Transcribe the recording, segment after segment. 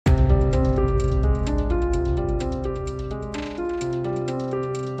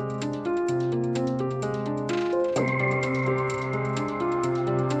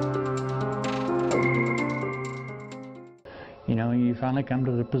finally come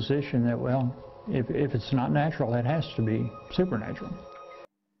to the position that, well, if it's not natural, it has to be supernatural.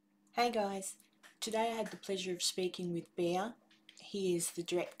 Hey guys, today I had the pleasure of speaking with Bear. He is the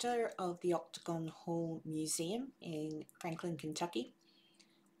director of the Octagon Hall Museum in Franklin, Kentucky.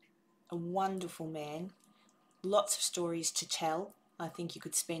 A wonderful man, lots of stories to tell. I think you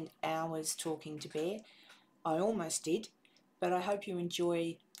could spend hours talking to Bear. I almost did, but I hope you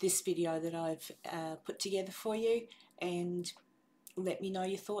enjoy this video that I've put together for you, and let me know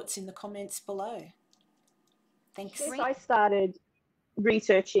your thoughts in the comments below. Thanks. Since I started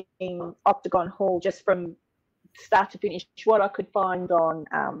researching Octagon Hall just from start to finish, what I could find on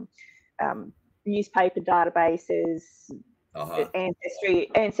newspaper databases,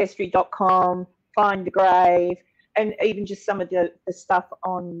 Ancestry.com, Find the Grave, and even just some of the stuff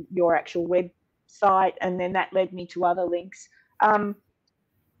on your actual website, and then that led me to other links. I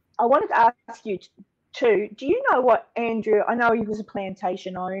wanted to ask you too, do you know what Andrew, I know he was a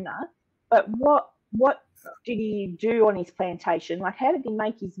plantation owner, but what did he do on his plantation? Like, how did he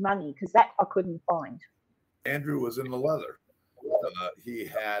make his money? Because that I couldn't find. Andrew was in the leather. He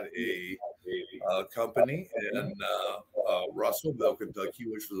had a company in Russellville, Kentucky,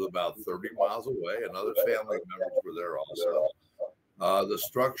 which was about 30 miles away, and other family members were there also. The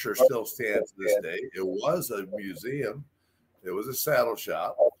structure still stands to this day. It was a museum. It was a saddle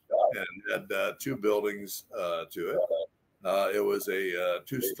shop, and had two buildings to it. It was a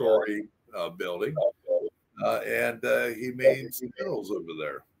two-story building, and he made skittles over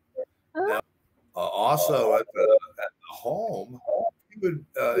there. Now, also at the home,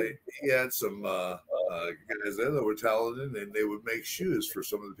 he had some guys there that were talented, and they would make shoes for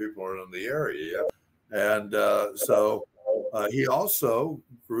some of the people around the area. And so he also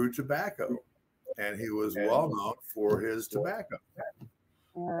grew tobacco, and he was well known for his tobacco.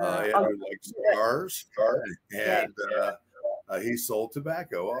 He had like cigars, and he sold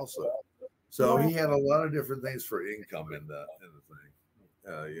tobacco also. So he had a lot of different things for income in the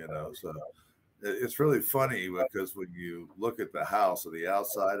thing, you know. So it's really funny because when you look at the house or the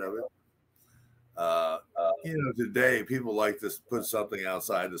outside of it, you know, today people like to put something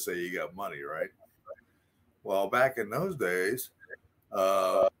outside to say you got money, right? Well, back in those days,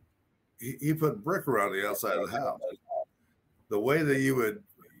 he put brick around the outside of the house. The way that you would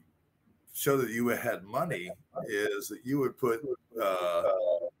show that you had money is that you would put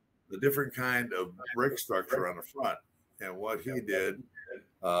a different kind of brick structure on the front. And what he did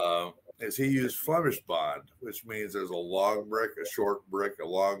is he used Flemish bond, which means there's a long brick, a short brick, a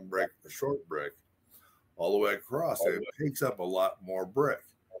long brick, a short brick, all the way across. It takes up a lot more brick.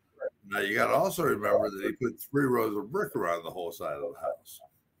 Now, you got to also remember that he put 3 rows of brick around the whole side of the house.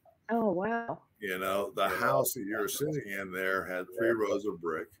 Oh, wow. You know, the house that you're sitting in there had 3 rows of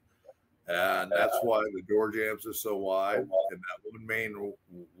brick. And that's why the door jambs are so wide. And that one main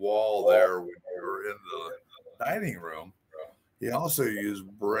wall there, when you were in the dining room, he also used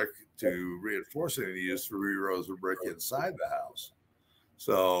brick to reinforce it. And he used 3 rows of brick inside the house.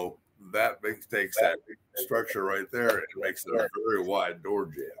 So that takes that structure right there and makes it a very wide door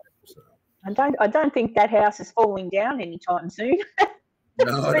jamb. So. I don't think that house is falling down anytime soon.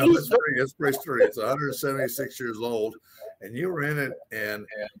 No, it's pretty sturdy. It's 176 years old, and you were in it, and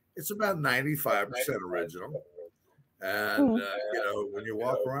it's about 95% original. And you know, when you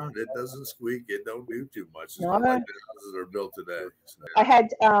walk around, it doesn't squeak. It don't do too much. It's not like the houses that are built today. So. I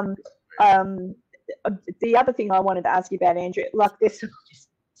had the other thing I wanted to ask you about, Andrew. Like, there's just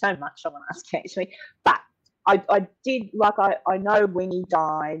so much I want to ask you actually, but I did, like, I know when he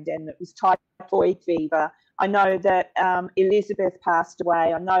died, and it was typhoid fever. I know that Elizabeth passed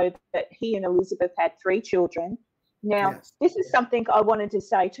away. I know that he and Elizabeth had 3 children. Now, This is something I wanted to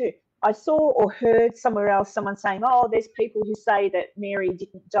say too. I saw or heard somewhere else someone saying, oh, there's people who say that Mary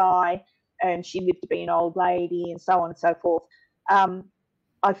didn't die and she lived to be an old lady and so on and so forth.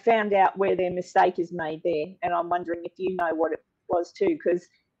 I found out where their mistake is made there, and I'm wondering if you know what it was too, because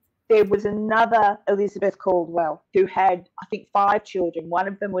there was another Elizabeth Caldwell who had, I think, 5 children. One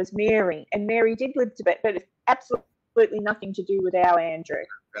of them was Mary, and Mary did live to be, but it's absolutely nothing to do with our Andrew.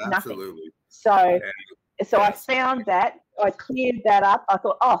 Absolutely. Nothing. So I found that, I cleared that up. I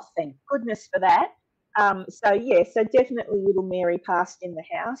thought, oh, thank goodness for that. So definitely little Mary passed in the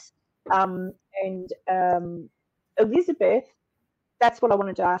house. And Elizabeth, that's what I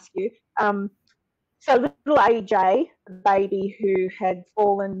wanted to ask you. So little AJ, the baby who had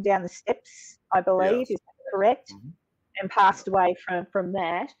fallen down the steps, I believe, is that correct? And passed away from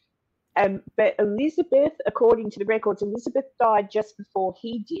that. But Elizabeth, according to the records, Elizabeth died just before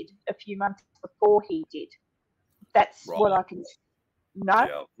he did, a few months before he did. That's wrong. What I can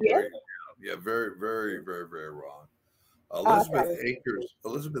know. Yeah, very, very, very, very wrong. Elizabeth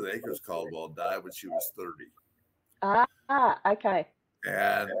Akers Caldwell died when she was 30. Okay.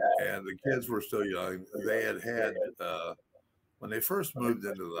 And the kids were still young. They had when they first moved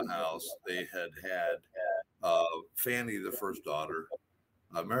into the house, they had Fanny, the first daughter,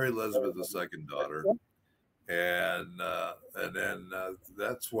 Mary Elizabeth, the second daughter, and then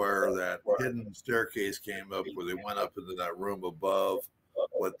that's where that hidden staircase came up, where they went up into that room above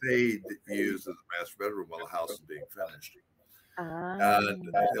what they used as a master bedroom while the house was being finished. And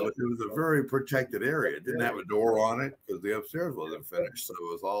it was a very protected area. It didn't have a door on it because the upstairs wasn't finished, so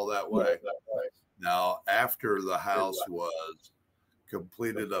it was all that way. Now, after the house was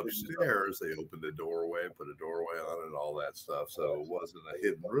completed upstairs, they opened a doorway, put a doorway on it, all that stuff. So it wasn't a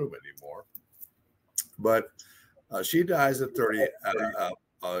hidden room anymore. But she dies at 30,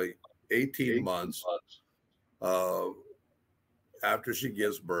 18 months after she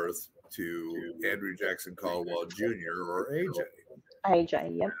gives birth to Andrew Jackson Caldwell Jr. or AJ.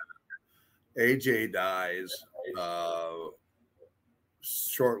 AJ, yep. AJ dies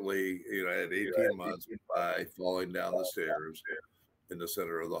shortly, at 18 months by falling down the stairs in the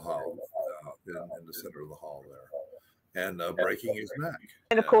center of the hall, in the center of the hall there, and breaking his neck.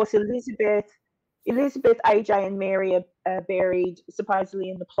 And of course, Elizabeth, AJ, and Mary are buried supposedly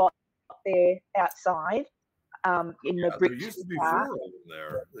in the plot there outside. In the there used to be 4 of them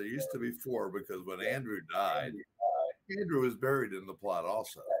there. There used to be 4 because when Andrew died, Andrew was buried in the plot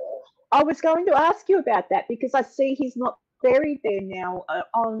also. I was going to ask you about that because I see he's not buried there now.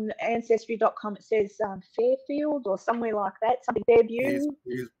 On Ancestry.com it says Fairfield or somewhere like that, something Fairview.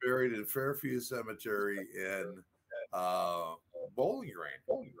 He's buried in Fairview Cemetery in Bowling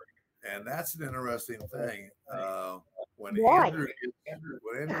Green. And that's an interesting thing. When Andrew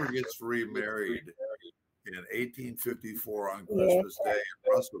gets remarried in 1854 on Christmas Day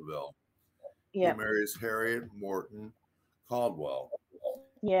in Russellville, he marries Harriet Morton Caldwell.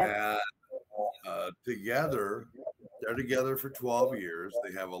 And they're together for 12 years.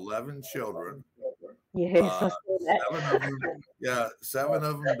 They have 11 children. Yes, 7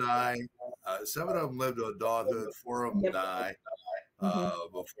 of them die. 7 of them live to adulthood. 4 of them die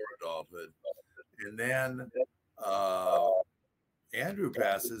before adulthood. And then Andrew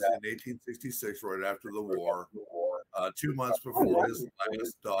passes in 1866, right after the war, 2 months before his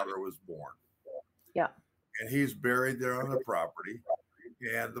last daughter was born. Yeah. And he's buried there on the property.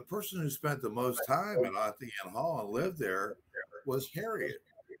 And the person who spent the most time at Octogon Hall and lived there was Harriet.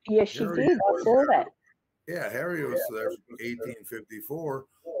 Yes, she did. I saw that. Yeah, Harriet was there from 1854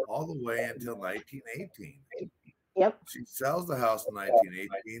 all the way until 1918. Yep. She sells the house in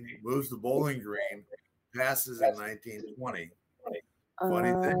 1918, moves to Bowling Green, passes in 1920.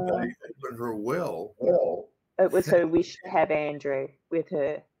 Funny thing, when opened her will, it was her wish to have Andrew with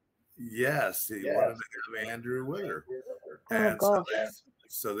her. Yes, he wanted to have Andrew with her. And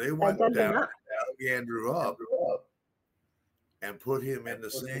so they went down and dug Andrew up and put him in the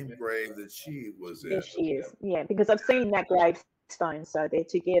same grave that she was in. Yes, she is. Yeah, because I've seen that gravestone, so they're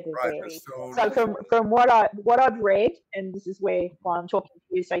together there. So from what I've read, and this is why I'm talking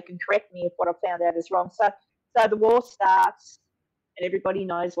to you, so you can correct me if what I found out is wrong. So the war starts, and everybody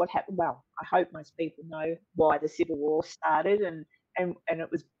knows what happened. Well, I hope most people know why the Civil War started, and it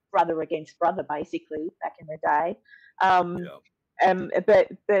was brother against brother basically back in the day.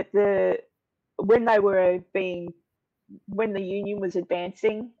 But when the Union was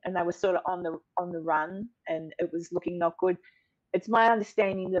advancing and they were sort of on the run and it was looking not good, it's my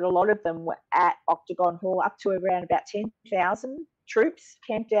understanding that a lot of them were at Octagon Hall, up to around about 10,000 troops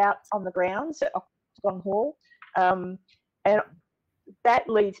camped out on the grounds at Octagon Hall. And that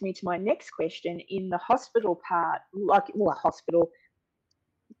leads me to my next question. In the hospital part, hospital,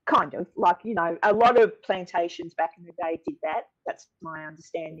 kind of like, a lot of plantations back in the day did that. That's my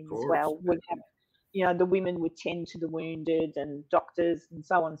understanding as well. Would have, the women would tend to the wounded and doctors and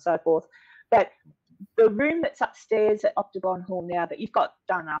so on and so forth. But the room that's upstairs at Octagon Hall now that you've got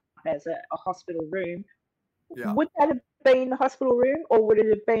done up as a hospital room, would that have been the hospital room or would it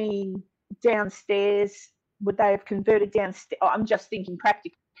have been downstairs? Would they have converted downstairs? I'm just thinking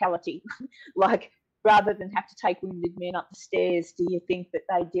practicality, like, rather than have to take wounded men up the stairs, do you think that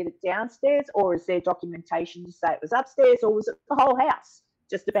they did it downstairs, or is there documentation to say it was upstairs, or was it the whole house,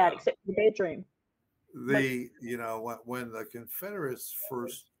 just about except the bedroom? When the Confederates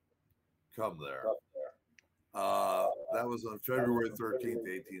first come there, that was on February 13th,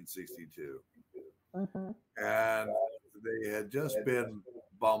 1862. And they had just been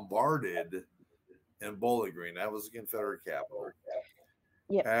bombarded in Bowling Green. That was the Confederate capital.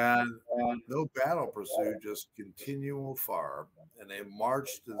 And no battle pursued, just continual fire. And they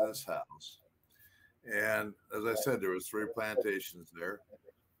marched to this house. And as I said, there was 3 plantations there.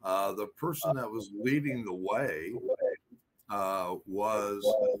 The person that was leading the way was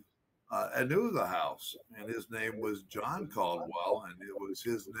I knew the house, and his name was John Caldwell, and it was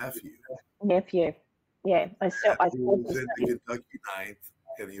his nephew. Nephew. Yeah, He was in the Kentucky 9th,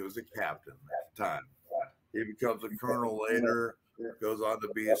 and he was a captain at the time. He becomes a colonel later, goes on to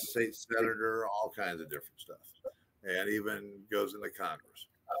be a state senator, all kinds of different stuff, and even goes into Congress.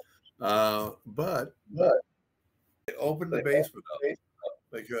 But they opened the basement up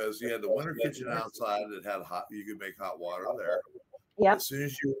because you had the winter kitchen outside that had hot. You could make hot water there. Yeah. As soon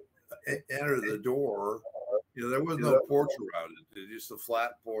as you enter the door, there was no porch around it. It was just a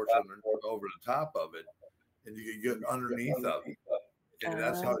flat porch over the top of it, and you could get underneath of it. And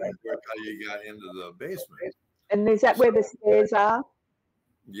that's how you got into the basement. And is that where the stairs are?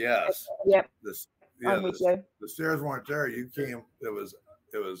 Yes. Yep. I'm with you. The stairs weren't there. You came. It was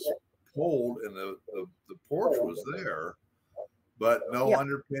pulled, and the porch was there, but no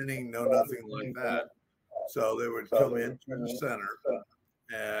underpinning, no nothing like that. So they would come in through the center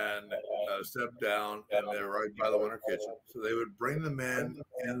and step down, and they're right by the winter kitchen. So they would bring the men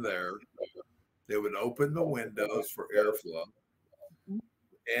in there. They would open the windows for airflow,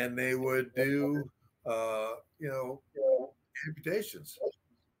 and they would do, amputations.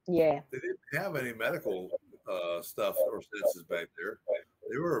 Yeah. They didn't have any medical stuff or senses back there.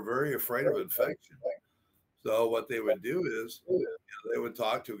 They were very afraid of infection. So what they would do is they would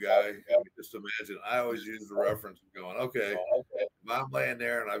talk to a guy. And just imagine, I always use the reference of going, okay, if I'm laying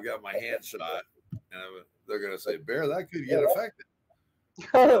there and I've got my hand shot, and they're going to say, Bear, that could get affected.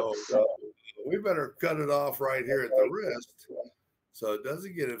 So we better cut it off right here at the wrist so it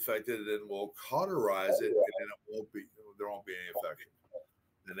doesn't get infected, and then we'll cauterize it, and then there won't be any infection.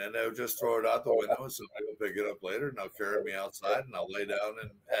 And then they'll just throw it out the window, and somebody will pick it up later, and they'll carry me outside, and I'll lay down in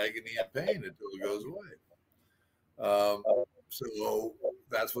agony and pain until it goes away. So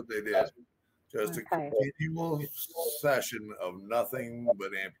that's what they did. Just a continual session of nothing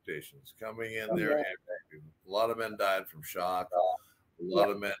but amputations. Coming in there, amputating. A lot of men died from shock. A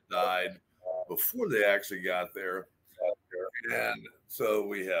lot of men died before they actually got there. And so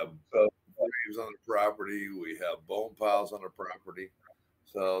we have graves on the property. We have bone piles on the property.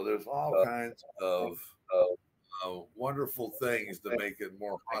 So there's all kinds of wonderful things to make it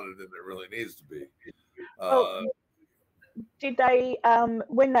more haunted than it really needs to be. Did they,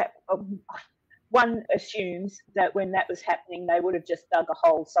 when that, one assumes that when that was happening, they would have just dug a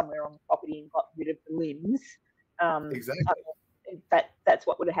hole somewhere on the property and got rid of the limbs. Exactly. That's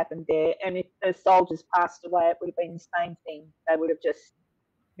what would have happened there. And if the soldiers passed away, it would have been the same thing. They would have just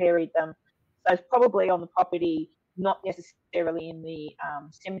buried them. So it's probably on the property, not necessarily in the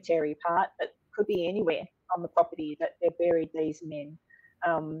cemetery part, but could be anywhere on the property that they buried these men.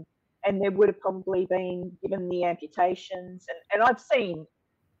 And there would have probably been given the amputations. And I've seen,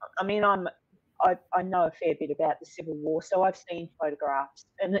 I mean, I know a fair bit about the Civil War, so I've seen photographs.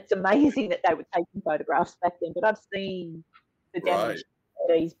 And it's amazing that they were taking photographs back then, but I've seen the damage to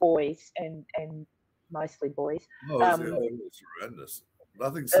these boys and mostly boys. Oh, it was horrendous.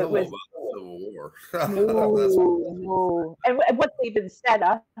 Nothing civil about the Civil War. And what's even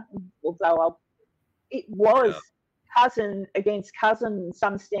sadder, although it was cousin against cousin in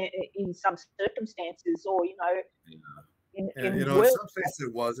some circumstances, or in some states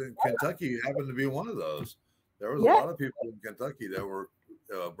it wasn't. Kentucky happened to be one of those. There was a lot of people in Kentucky that were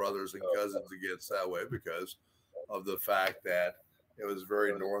brothers and cousins against that way because of the fact that it was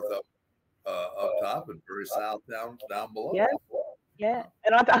very north up top and very south down below. Yeah.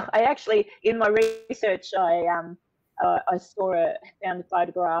 And I actually, in my research, I found a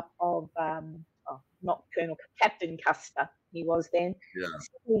photograph of not Captain Custer. He was then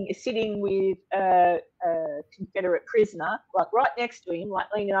sitting with a Confederate prisoner, like right next to him, like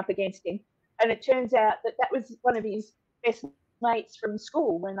leaning up against him. And it turns out that was one of his best mates from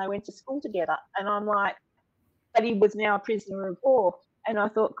school when they went to school together. And I'm like, but he was now a prisoner of war. And I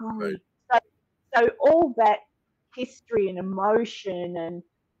thought, golly, so all that history and emotion. And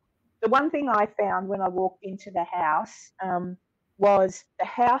the one thing I found when I walked into the house was the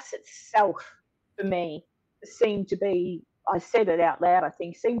house itself, for me, seemed to be, I said it out loud, I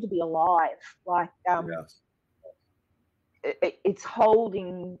think, seemed to be alive. Like it's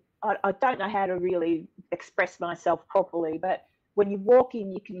holding, I don't know how to really express myself properly, but when you walk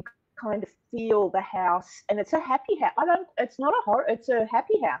in, you can kind of feel the house, and it's a happy house. It's not a horror, it's a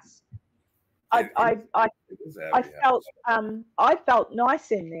happy house. I felt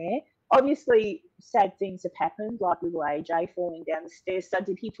nice in there. Obviously, sad things have happened, like little AJ falling down the stairs. So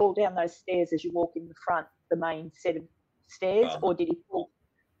did he fall down those stairs as you walk in the front, the main set of stairs, or did he fall?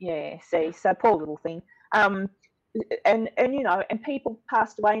 Yeah, see, so poor little thing. And you know, and people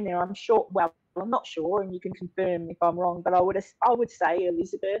passed away in there. I'm sure. Well, I'm not sure, and you can confirm if I'm wrong. But I would say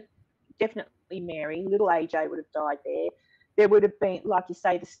Elizabeth, definitely Mary, little AJ would have died there. There would have been, like you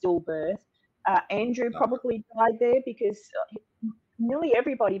say, the stillbirth. Andrew probably died there because nearly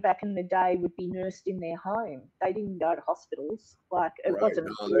everybody back in the day would be nursed in their home. They didn't go to hospitals. Like it wasn't.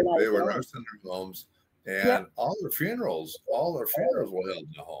 No, they were nursed in their homes, and all their funerals were held in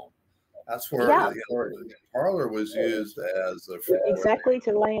the home. That's where the parlor was used as the exactly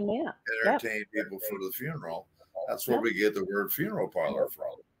to lay them out, entertain people for the funeral. That's where we get the word funeral parlor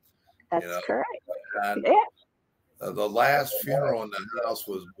from. That's correct. And the last funeral in the house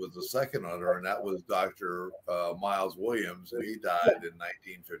was the second owner, and that was Dr. Miles Williams, and he died in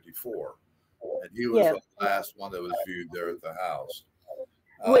 1954. And he was the last one that was viewed there at the house.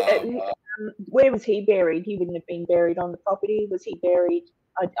 Where was he buried? He wouldn't have been buried on the property. Was he buried?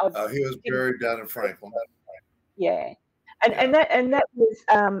 He was buried down in Franklin. Yeah. And that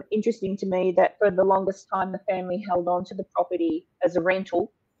was interesting to me, that for the longest time the family held on to the property as a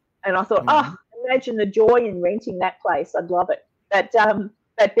rental. And I thought, imagine the joy in renting that place. I'd love it. But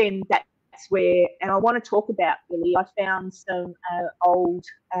then that's where, and I want to talk about Billy. I found some old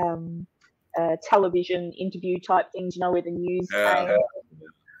television interview type things, you know, where the news came.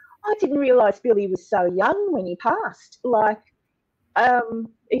 I didn't realise Billy was so young when he passed. Like,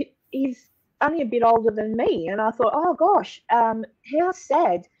 he's only a bit older than me, and I thought, oh gosh, how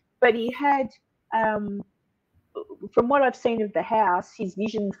sad. But he had, from what I've seen of the house, his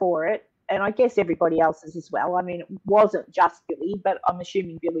vision for it, and I guess everybody else's as well. I mean, it wasn't just Billy, but I'm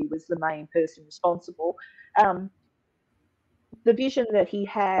assuming Billy was the main person responsible. The vision that he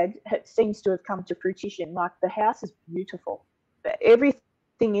had seems to have come to fruition. Like, the house is beautiful. Everything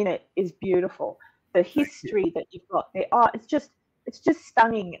in it is beautiful. The history that you've got there, it's just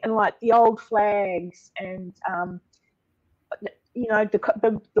stunning. And like the old flags, and you know,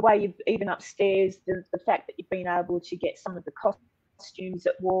 the way you've, even upstairs, the fact that you've been able to get some of the costumes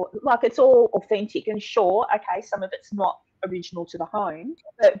that wore, like, it's all authentic. And sure, okay, some of it's not original to the home,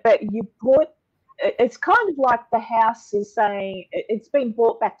 but you brought, it's kind of like the house is saying it's been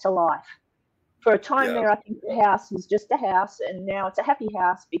brought back to life. For a time there, I think the house was just a house, and now it's a happy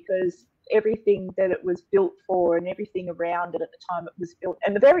house because everything that it was built for and everything around it at the time it was built.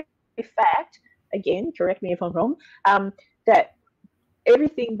 And the very fact, again, correct me if I'm wrong, that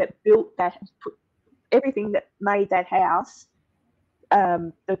everything that built that, everything that made that house,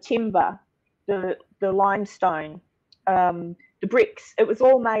 the timber, the limestone, the bricks, it was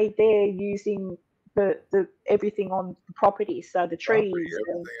all made there using the everything on the property. So the trees,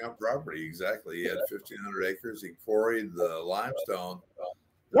 everything on property, exactly. He had 1,500 acres. He quarried the limestone.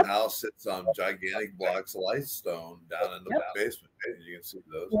 The house sits on gigantic blocks of limestone down in the basement. You can see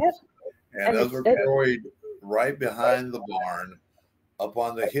those. And those were quarried right behind the barn, up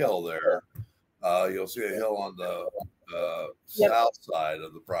on the hill there. You'll see a hill on the south side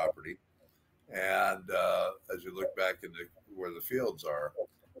of the property. And as you look back into where the fields are,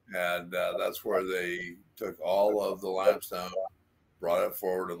 and that's where they took all of the limestone, brought it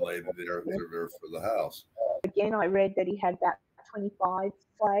forward, and laid it there for the house. Again, I read that he had about 25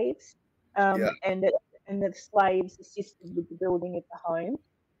 slaves, and the slaves assisted with the building of the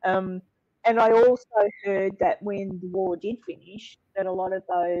home. And I also heard that when the war did finish, that a lot of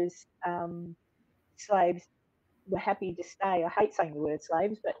those slaves were happy to stay. I hate saying the word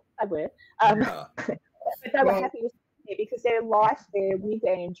slaves, but they were. But they were happy to stay because their life there with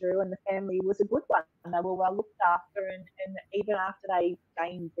Andrew and the family was a good one. And they were well looked after, and even after they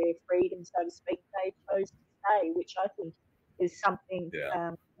gained their freedom, so to speak, they chose to stay, which I think is something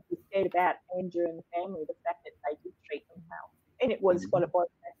said about Andrew and the family, the fact that they did treat them well. And it was what it was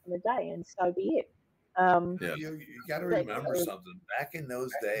back in the day, and so be it. You got to remember something. Back in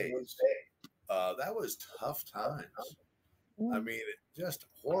those days, that was tough times. I mean, just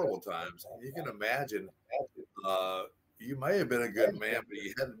horrible times. You can imagine. You may have been a good man, but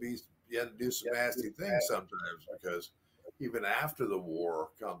you had to do some nasty things sometimes, because even after the war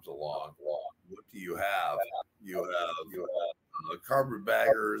comes along, what do you have? You have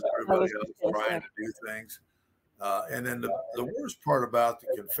carpetbaggers, everybody else trying to do things. And then the worst part about the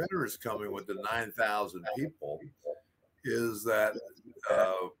Confederates coming with the 9,000 people is that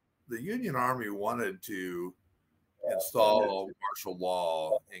the Union Army wanted to install martial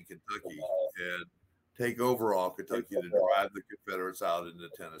law in Kentucky and take over all Kentucky to drive the Confederates out into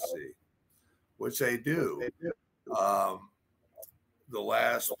Tennessee, which they do. The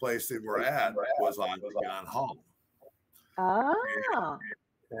last place they were at was Octogon Hall.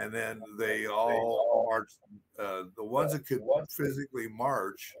 And then they all marched. The ones that could physically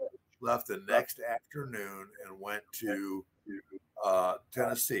march left the next afternoon and went to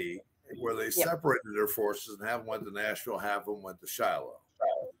Tennessee, where they separated their forces, and half them went to Nashville, half of them went to Shiloh.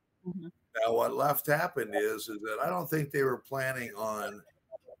 Mm-hmm. Now, what left happened is that I don't think they were planning on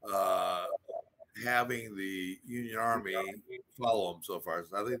having the Union Army follow them so far.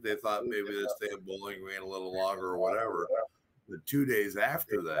 So I think they thought maybe they'd stay in Bowling Green a little longer or whatever. But 2 days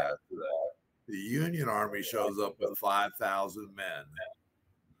after that, the Union Army shows up with 5,000 men,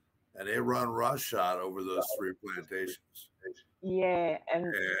 and they run roughshod over those 3 plantations. Yeah,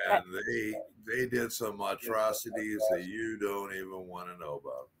 and they did some atrocities that you don't even want to know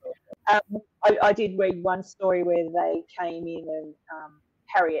about. I did read one story where they came in and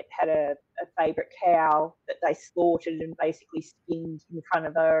Harriet had a favourite cow that they slaughtered and basically skinned in front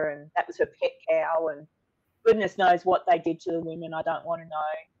of her, and that was her pet cow, and goodness knows what they did to the women. I don't want to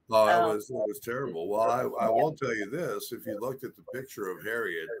know. Oh, it was terrible. Well, I will tell you this: if you looked at the picture of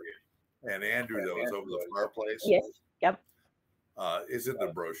Harriet and Andrew that was over the fireplace, yes, yep, is in the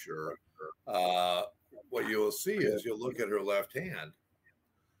brochure. What you will see is you'll look at her left hand,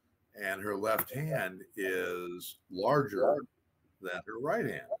 and her left hand is larger than her right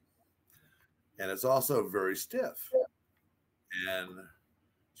hand, and it's also very stiff. And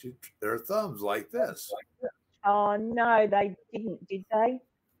their thumbs like this. Oh no, they didn't, did they?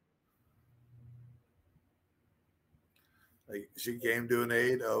 She came to an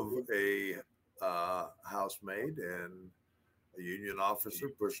aid of a housemaid, and a Union officer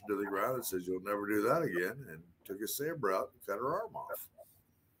pushed her to the ground and says, "You'll never do that again," and took a saber out and cut her arm off.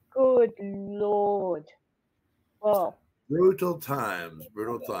 Good Lord. Well, brutal times.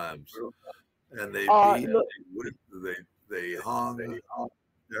 And they beat, they hung,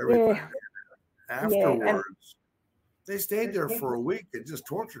 everything. Yeah. Afterwards, they stayed there for a week and just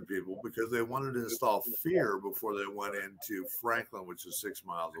tortured people because they wanted to install fear before they went into Franklin, which is 6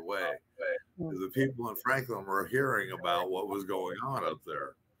 miles away. The people in Franklin were hearing about what was going on up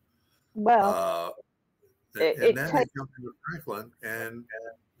there. Well, and then they come to Franklin, and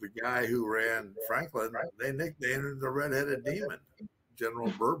the guy who ran Franklin, they nicknamed him the Red-Headed Demon, General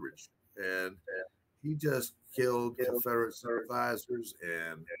Burbridge, and he just killed Confederate sympathizers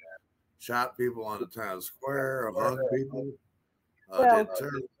and shot people on the town square, hung people, did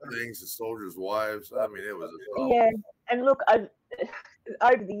terrible things to soldiers' wives. I mean, it was a problem. Yeah, and look,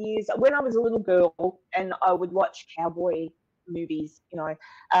 over the years, when I was a little girl, and I would watch cowboy movies, you know,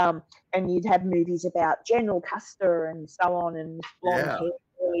 and you'd have movies about General Custer and so on, and blonde hair,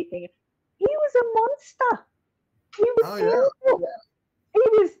 everything. He was a monster. He was terrible. He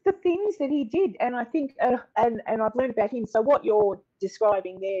was the things that he did, and I think, and I've learned about him. So what you're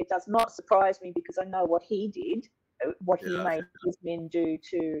describing there does not surprise me, because I know what he did, what he made his men do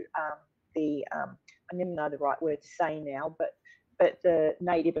to I never know the right word to say now, but the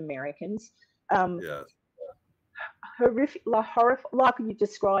Native Americans. Horrific, like you're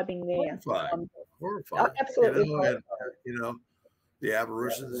describing there. Horrifying. Absolutely. You know, the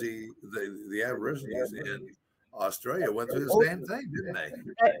Aborigines, the Aborigines in Australia went through the same thing, didn't they?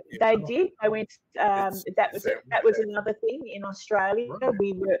 They did. They went. That was another thing in Australia. Right.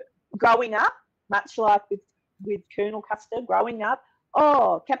 We were growing up, much like with Colonel Custer. Growing up,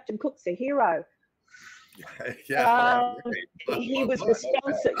 oh, Captain Cook's a hero. He was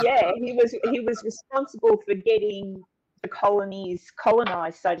responsible. Yeah, he was responsible for getting the colonies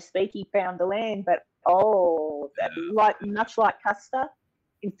colonized, so to speak. He found the land, but much like Custer.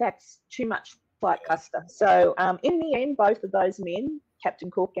 In fact, too much like Custer. So in the end, both of those men, Captain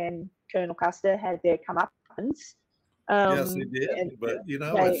Cook and Colonel Custer, had their comeuppance. Yes, they did. But you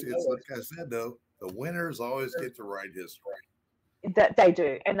know, it's like I said, though, the winners always get to write history. That they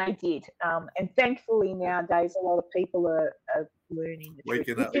do, and they did. And thankfully nowadays, a lot of people are learning the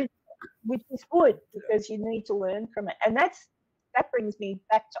Waking truth, up. which is good, because you need to learn from it. And that brings me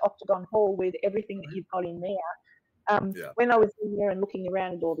back to Octagon Hall with everything that you've got in there. When I was in there and looking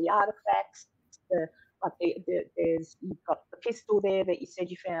around at all the artifacts, you've got the pistol there that you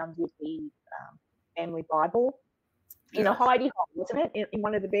said you found with the family Bible. In a hidey hole, wasn't it? In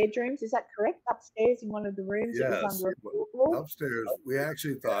one of the bedrooms, is that correct? Upstairs in one of the rooms? Yes, it was under a floor? Upstairs. We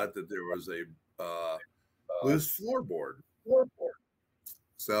actually thought that there was a loose floorboard.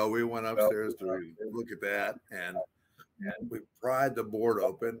 So we went upstairs to look at that, and we pried the board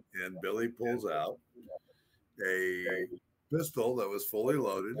open, and Billy pulls out a pistol that was fully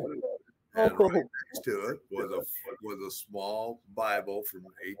loaded, and right next to it was a small Bible from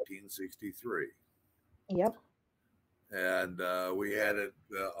 1863. Yep. And we had it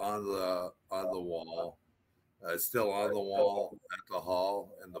on the wall, It's still on the wall at the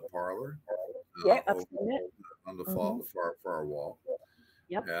hall in the parlor. Yeah, I've seen it. On the Mhm. far wall.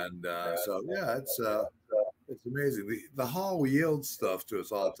 Yep. And so, yeah, it's amazing. The hall yields stuff to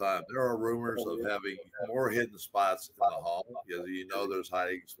us all the time. There are rumors of having more hidden spots in the hall, because you know there's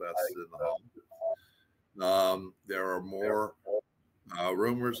hiding spots in the hall. There are more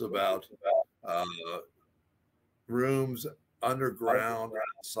rumors about rooms underground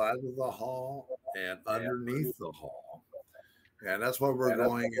outside of the hall and underneath the hall. And that's why we're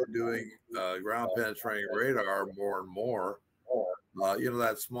going and doing ground penetrating radar more and more. You know,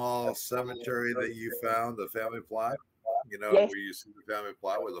 that small cemetery that you found, the family plot, you know, Yes. where you see the family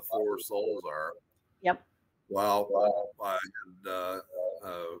plot where the 4 souls are. Yep. Well, I had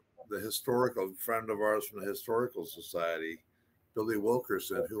the historical friend of ours from the Historical Society, Billy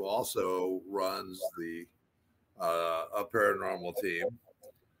Wilkerson, who also runs the a paranormal team,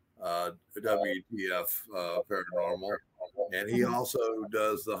 WTF Paranormal, and he also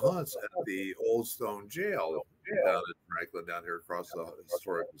does the hunts at the Old Stone Jail down in Franklin, down here across the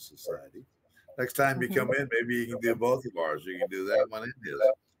Historical Society. Next time you come in, maybe you can do both of ours. You can do that one and his.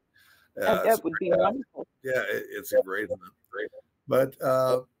 That would be wonderful. Yeah, it's a great hunt. But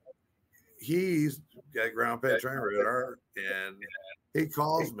he's got ground penetrating radar, and he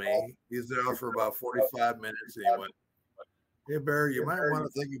calls me. He's there for about 45 minutes, and he went, "Hey, Barry, you might want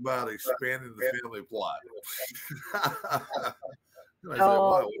to think about expanding the family plot." And I said,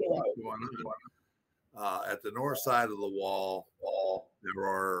 "Why? What's going on?" At the north side of the wall, there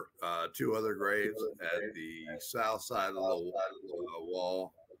are 2 other graves. At the south side of the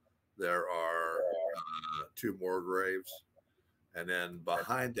wall, there are 2 more graves. And then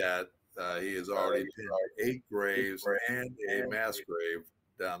behind that, he has already pinned 8 graves and a mass grave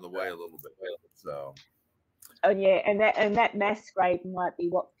down the way a little bit. So, Oh yeah, and that mass grave might be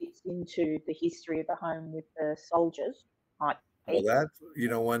what fits into the history of the home with the soldiers. Might be. well, that, you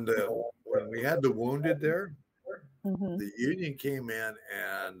know, when we had the wounded there, Mhm. the Union came in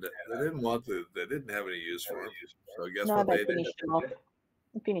and they didn't have any use for them. So guess No, what they they did? finished them off.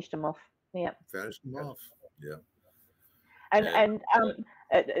 Finished them off. Yeah. Finished them off. Yeah. And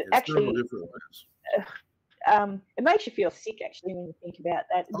It's actually, several different ways. it makes you feel sick actually when you think about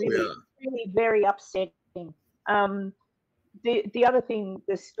that. Oh, Really, yeah. really very upsetting. The other thing,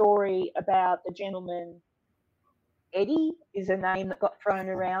 the story about the gentleman Eddie is a name that got thrown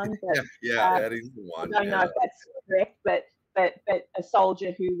around. But, Yeah, Eddie's the one. I don't know if that's correct, but a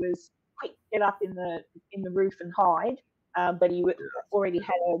soldier who was quick to get up in the roof and hide, but he already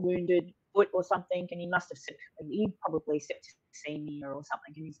had a wounded foot or something, and he probably septicemia or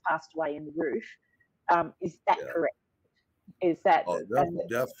something, and he's passed away in the roof. Is that correct? Is that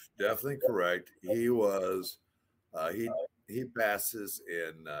definitely correct? He was he passes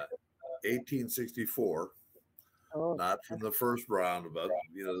in 1864. Not from the first round, but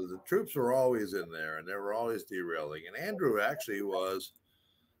you know, the troops were always in there and they were always derailing. And Andrew actually was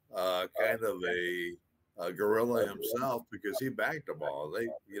kind of a guerrilla himself, because he backed them all.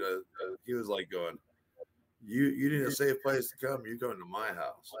 He was like going, you need a safe place to come, you come to my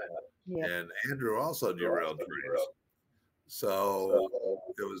house. Yeah. And Andrew also derailed trains. So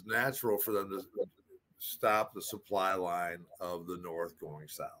it was natural for them to stop the supply line of the North going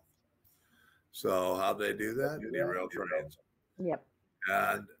south. So how'd they do that? Derail trains. Yep.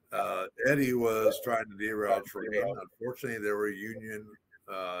 And Eddie was trying to derail a train. Unfortunately, there were Union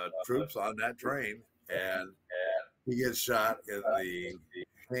troops on that train, and he gets shot in the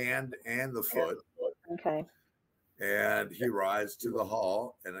hand and the foot. Okay. And he rides to the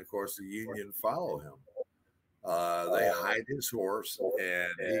hall, and of course, the Union follow him. They hide his horse,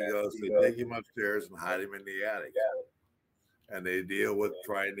 and he goes to take him upstairs and hide him in the attic. And they deal with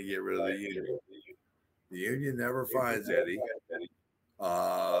trying to get rid of the Union. The Union never finds Eddie.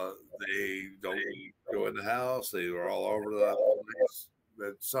 They don't go in the house. They were all over the place.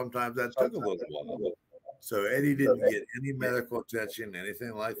 But sometimes that took a little while. So Eddie didn't get any medical attention,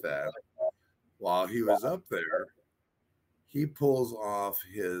 anything like that. While he was up there, he pulls off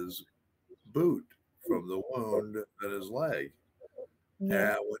his boot from the wound in his leg.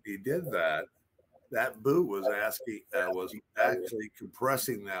 Yeah. And when he did that, that boot was actually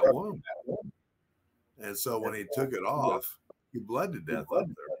compressing that wound. And so when he took it off, he bled to death up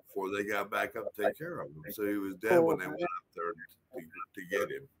there before they got back up to take care of him. So he was dead when they went up there to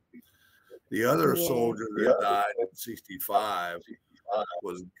get him. The other soldier that died in 65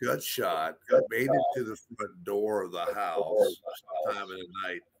 was gut shot, made it to the front door of the house sometime in the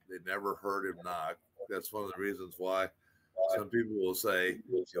night. They never heard him knock. That's one of the reasons why some people will say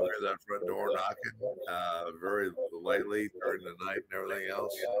you'll hear that front door knocking very lately during the night and everything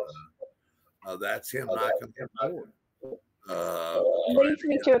else. That's him knocking on the door. Leads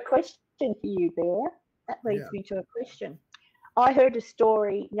me to a question for you, Bear. That leads me to a question. I heard a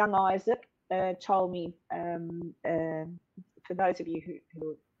story, young Isaac told me, for those of you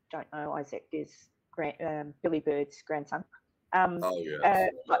who don't know, Isaac is Billy Bird's grandson.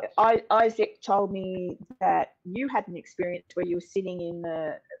 Isaac told me that you had an experience where you were sitting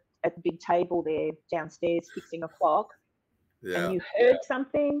at the big table there downstairs fixing a clock, and you heard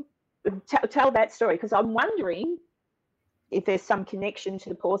something. Tell that story, because I'm wondering if there's some connection to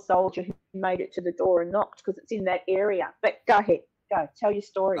the poor soldier who made it to the door and knocked, because it's in that area. But go ahead, tell your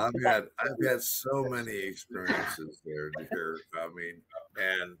story. I've had so many experiences there, dear. I mean,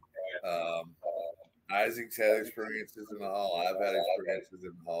 and Isaac's had experiences in the hall. I've had experiences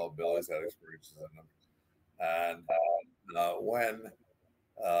in the hall. Billy's had experiences in them. And when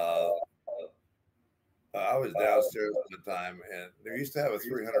I was downstairs at the time, and they used to have a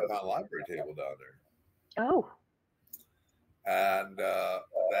 300-pound library table down there. Oh. And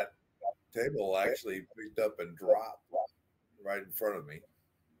that table actually picked up and dropped right in front of me.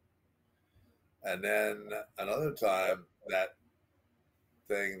 And then another time, that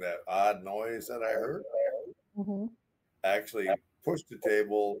odd noise that I heard actually pushed the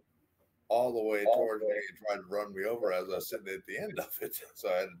table all the way towards me and tried to run me over as I was sitting at the end of it. So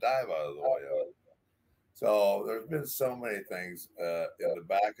I had to dive out of the way of it. So there's been so many things in the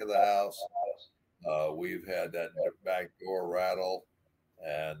back of the house. We've had that back door rattle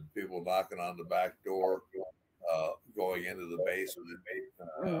and people knocking on the back door, going into the basement.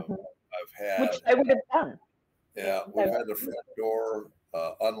 I've had, which they would have done. Yeah, we've had the front door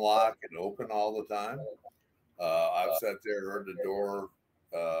unlock and open all the time. I've sat there, heard the door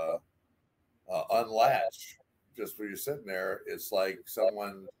unlatch. Just when you're sitting there, it's like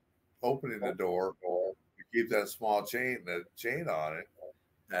someone opening the door. You keep that small chain on it,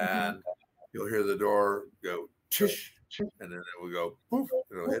 and you'll hear the door go tish, and then it will go poof,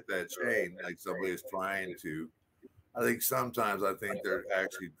 and it'll hit that chain like somebody's trying to. I think sometimes they're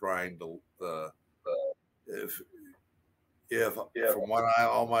actually trying to. If from when I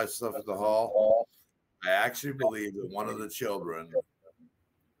all my stuff at the hall, I actually believe that one of the children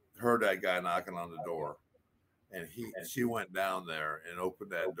heard that guy knocking on the door, and she went down there and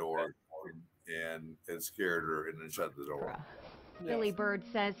opened that door, and it scared her, and then shut the door. Billy Bird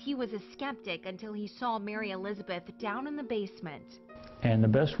says he was a skeptic until he saw Mary Elizabeth down in the basement. And the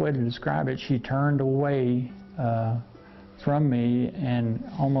best way to describe it, she turned away from me and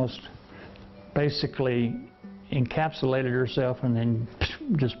almost basically encapsulated herself and then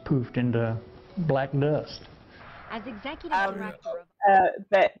just poofed into black dust. As executive director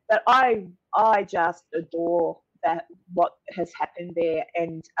but I just adore that, what has happened there,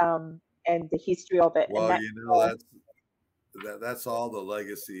 and the history of it. Well, and you know, that's all the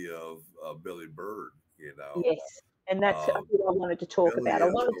legacy of Billy Bird, you know. Yes, and that's what I wanted to talk Billy about. I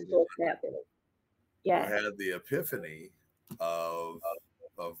wanted to talk about Billy. Yeah. I had the epiphany of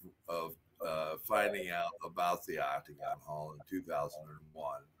finding out about the Octagon Hall in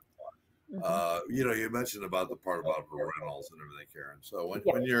 2001. You know, you mentioned about the part about the rentals and everything, Karen. So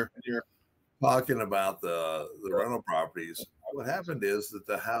when you're talking about the rental properties, what happened is that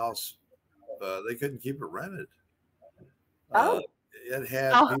the house, they couldn't keep it rented. It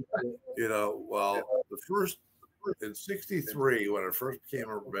had people, you know, well, in 63, when it first became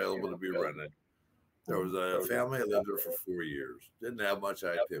available to be rented, there was a family that lived there for 4 years, didn't have much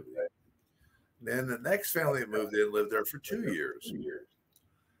activity. Then the next family that moved in lived there for 2 years.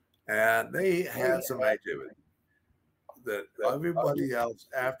 And they had some activity. That everybody else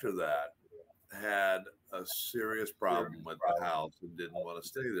after that had a serious problem with the house and didn't want to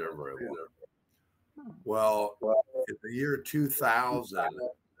stay there very long. Well, in the year 2000,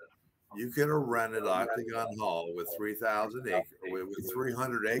 you could have rented Octagon Hall with 3,000 acres, with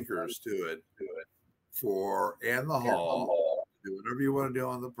 300 acres to it, and the hall, do whatever you want to do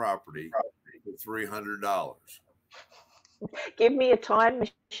on the property for $300. Give me a time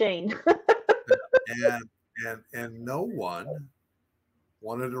machine. and no one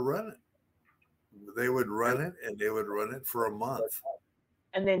wanted to rent it. They would rent it, and they would run it for a month,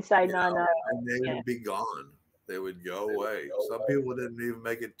 and then say no, and they would be gone. They would go away. Some people didn't even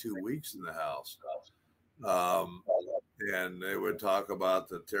make it 2 weeks in the house, and they would talk about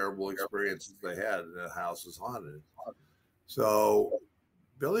the terrible experiences they had, and the house was haunted. So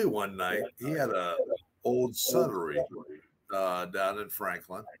Billy, one night, he had a old suttery down in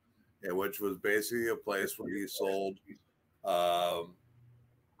Franklin, which was basically a place where he sold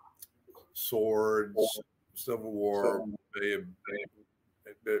swords, Civil War,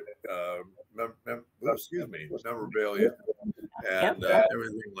 memorabilia, and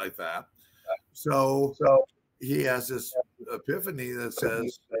everything like that. So he has this epiphany that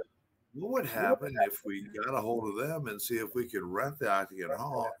says, what would happen if we got a hold of them and see if we could rent the Octagon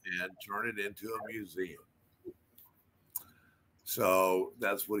Hall and turn it into a museum? So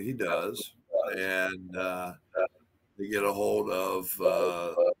that's what he does. And they get a hold of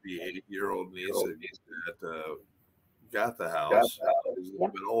the 8-year-old niece that got the house. She's a little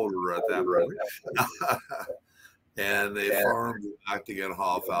bit older at that point. And they formed the Octagon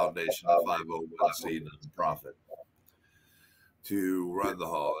Hall Foundation, a 501c nonprofit, to run the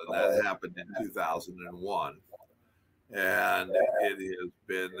hall. And that happened in 2001. And it has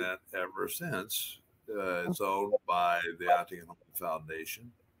been that ever since. It's owned by the Octagon Hall Foundation.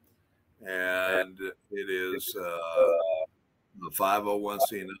 And it is the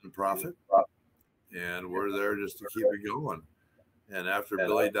 501c nonprofit. And we're there just to keep it going. And after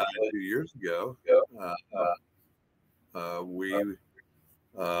Billy died 2 years ago, the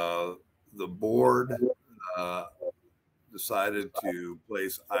board decided to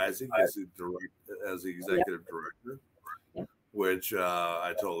place Isaac as the executive director, which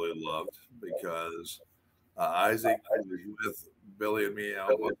I totally loved, because Isaac was with Billy and me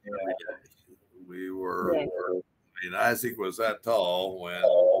almost every day. We were, I mean, Isaac was that tall when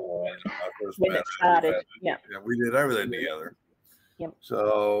I first met him. Started. And we did everything together. Yep.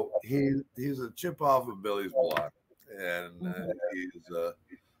 So he's a chip off of Billy's block, and he's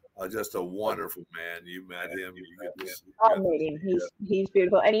just a wonderful man. You met him. I met him. He's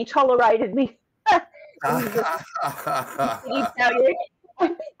beautiful, and he tolerated me. I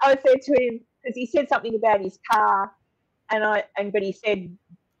said to him, because he said something about his car, but he said,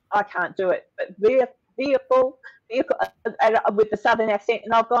 I can't do it. But vehicle, with the southern accent,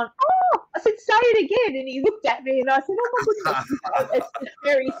 and I've gone, oh, I said, say it again, and he looked at me, and I said, oh my goodness, it's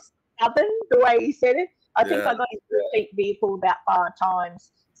very southern the way he said it. I think I got him to repeat vehicle about 5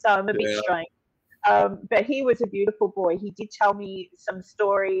 times, so I'm a bit strange. But he was a beautiful boy. He did tell me some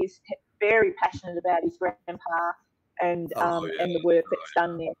stories, very passionate about his grandpa and the work that's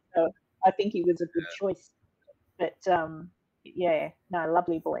done there. So I think he was a good choice. But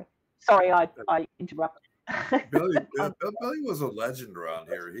lovely boy. Sorry, I interrupted. Billy was a legend around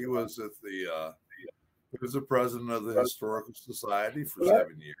here. He was at he was the president of the Historical Society for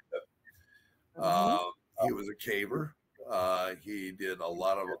 7 years. He was a caver. He did a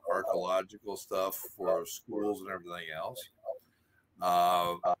lot of archaeological stuff for schools and everything else.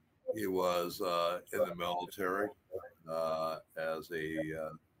 He was in the military as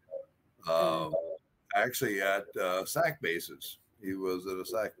actually at SAC bases. He was at a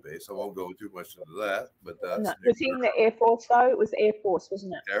SAC base. I won't go too much into that, but that's was he in the Air Force though? It was Air Force,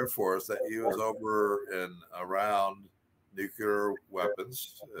 wasn't it? Air Force. That he was over and around nuclear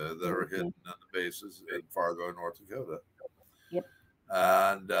weapons that are hidden on the bases in Fargo, North Dakota. Yep.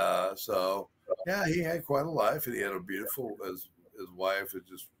 And so, yeah, he had quite a life, and he had a beautiful. His wife is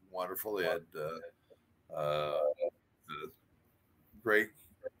just wonderful. He had great.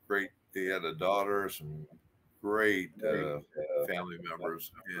 He had a daughter, some great family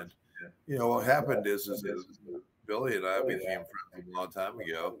members, and you know what happened is Billy and I became friends a long time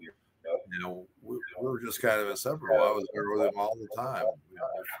ago. You know, we were just kind of inseparable. I was there with him all the time. You know,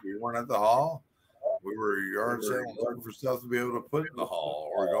 if we weren't at the hall, we were yard sale looking for stuff to be able to put in the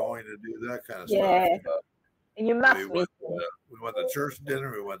hall, or going to do that kind of stuff. And you must. We went to church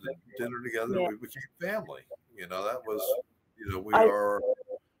dinner. We went to dinner together. We became family. You know, that was. You know,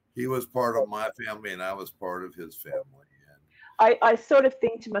 he was part of my family, and I was part of his family. I sort of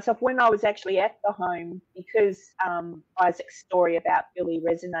think to myself, when I was actually at the home, because Isaac's story about Billy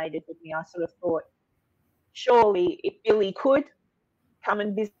resonated with me, I sort of thought, surely if Billy could come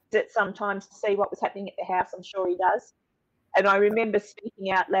and visit sometimes to see what was happening at the house, I'm sure he does. And I remember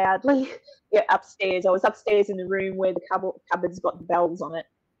speaking out loudly upstairs. I was upstairs in the room where the cupboard's got the bells on it.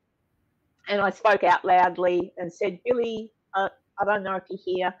 And I spoke out loudly and said, Billy, I don't know if you're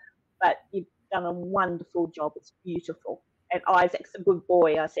here, but you've done a wonderful job. It's beautiful. And Isaac's a good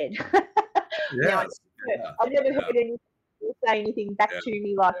boy, I said. Yeah. I've never heard anyone say anything back to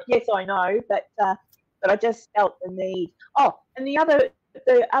me like, yes, I know, but I just felt the need. Oh, and the other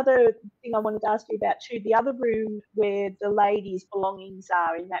thing I wanted to ask you about too, the other room where the ladies' belongings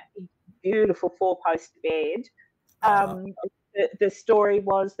are in that big, beautiful 4-post bed, the story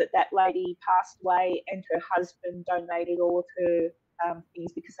was that lady passed away and her husband donated all of her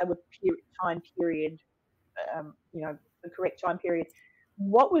things because they were time period, the correct time period.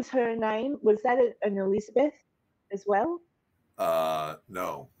 What was her name? Was that an Elizabeth as well?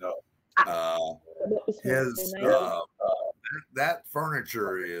 No. What was her name? That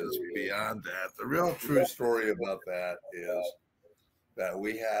furniture is beyond that. The real true story about that is that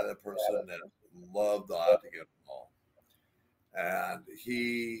we had a person that loved the Octagon Hall, and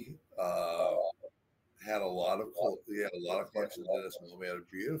he had a lot of collections in his home. He had a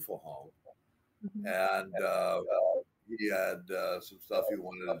beautiful home, and he had some stuff he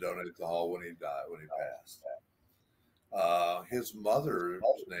wanted to donate to the hall when he died, when he passed. His mother's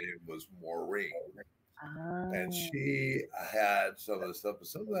name was Maureen, and she had some of the stuff, but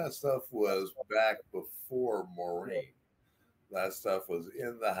some of that stuff was back before Maureen. That stuff was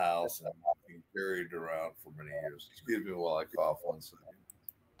in the house and being carried around for many years. Excuse me while I cough 1 second.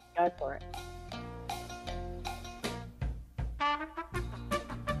 Go for it.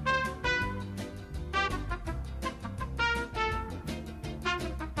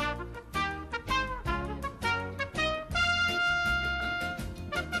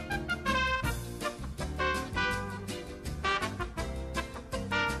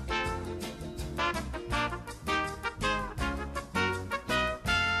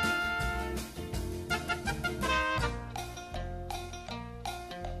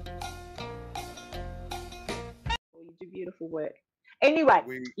 You do beautiful work. Anyway,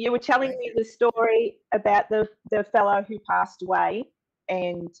 you were telling me the story about the fellow who passed away,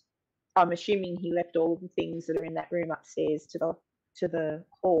 and I'm assuming he left all of the things that are in that room upstairs to the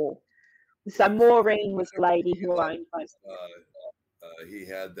hall. So Maureen was the lady who owned most. He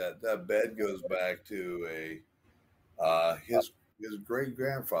had that bed goes back to his great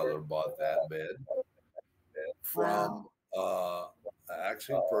grandfather bought that bed from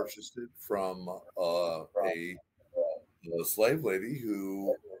actually purchased it from a slave lady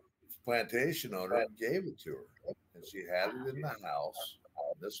who plantation owner gave it to her, and she had it in the house.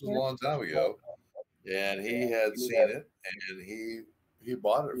 This was a long time ago, and he had seen it, and he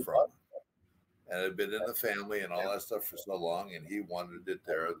bought it from her, and it had been in the family and all that stuff for so long, and he wanted it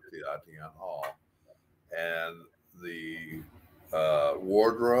there at the Octagon Hall, and the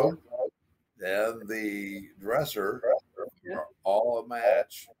wardrobe and the dresser are all a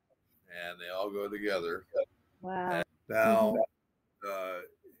match, and they all go together. Wow. And now, the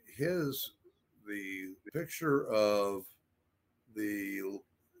picture of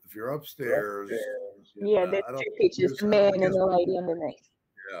if you're upstairs. Yeah, there's two pictures, the man and the lady underneath.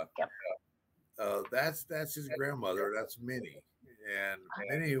 Yeah. Yep. That's his grandmother. That's Minnie. And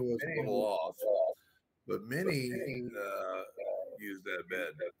Minnie was a little off, but Minnie used that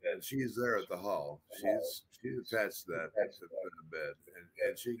bed, and she's there at the hall. She's attached to that bed,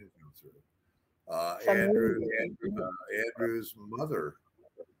 and she can come through. Andrew's mother,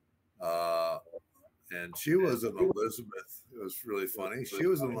 and she was an Elizabeth. It was really funny. She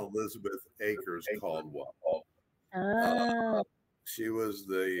was an Elizabeth Akers Caldwell. She was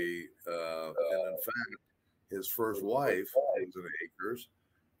and in fact, his first wife was an Akers,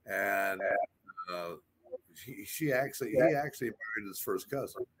 and he actually married his first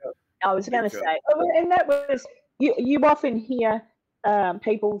cousin. I was going to say, and that was you often hear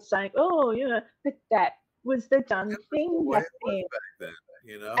people saying, "Oh, but that was the done thing back then."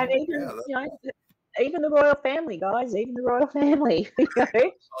 And even even the royal family, guys, even the royal family,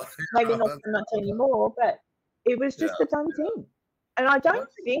 maybe not so much anymore, but it was just the done thing. And I don't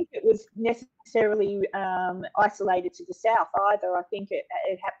think it was necessarily isolated to the South either. I think it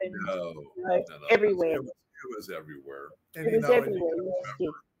happened everywhere. It was everywhere. And it was everywhere.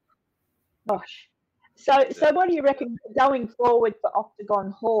 Gosh. So what do you reckon going forward for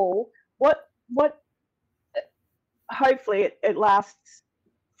Octagon Hall? What hopefully it lasts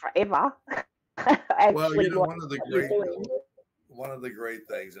forever. Well, one of the great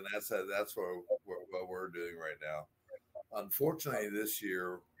things, and that's what we're doing right now. Unfortunately, this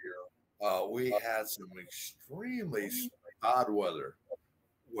year we had some extremely odd weather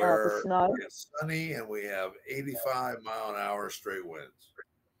where it's sunny and we have 85-mile-an-hour straight winds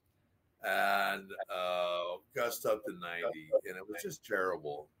and gust up to 90, and it was just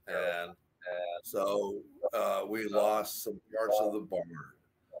terrible. And so we lost some parts of the barn.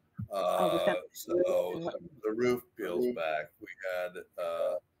 So the roof peels back. We had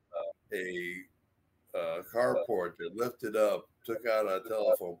a carport that lifted up, took out a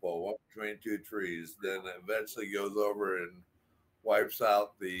telephone pole, went between two trees, then eventually goes over and wipes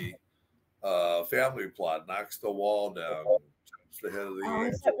out the family plot, knocks the wall down, jumps the head of the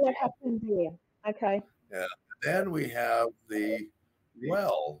is that what happened there? Okay. Yeah. Then we have the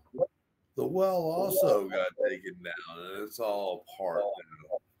well. The well also got taken down, and it's all apart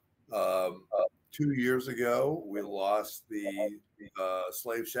now. 2 years ago, we lost the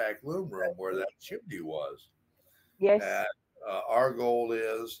slave shack loom room where that chimney was. Yes. And our goal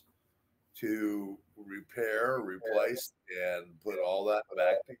is to repair, replace, and put all that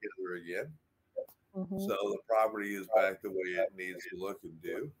back together again. So the property is back the way it needs to look and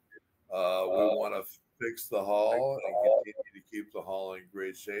do. We want to fix the hall and continue to keep the hall in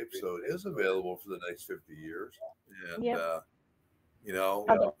great shape. So it is available for the next 50 years. And, you know,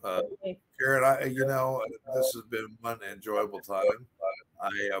 Karen, this has been one enjoyable time.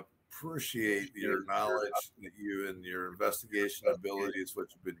 I appreciate your knowledge that you and your investigation abilities,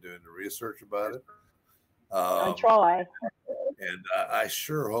 what you've been doing to research about it. I try. And I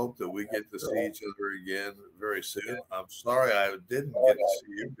sure hope that we get to see each other again very soon. I'm sorry I didn't get to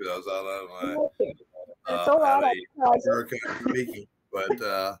see you because I was out on my hurricane speaking, but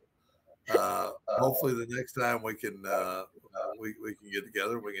hopefully the next time we can get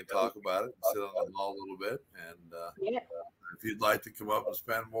together, we can talk about it and sit on the hall a little bit. And if you'd like to come up and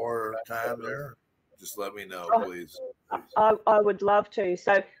spend more time there, just let me know, please. I would love to.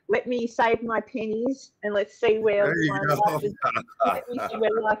 So let me save my pennies and let's see where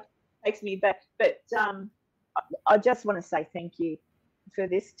life takes me back. But I just want to say thank you for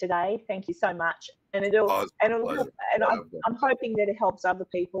this today. Thank you so much. And I'm hoping that it helps other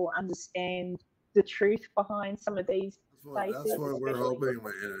people understand the truth behind some of these places. That's what we're hoping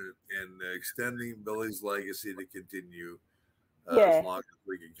in extending Billy's legacy to continue as long as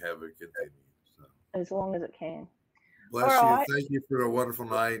we can have it continue. So. As long as it can. Bless you. Right. Thank you for a wonderful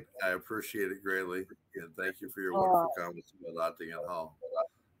night. I appreciate it greatly. And thank you for your wonderful comments about Octagon Hall.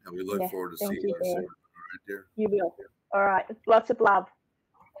 And we look forward to seeing you soon. All right, dear. You will. All right. Lots of love.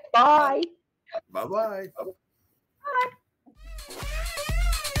 Bye. Bye-bye.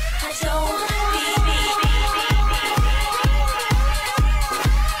 Bye.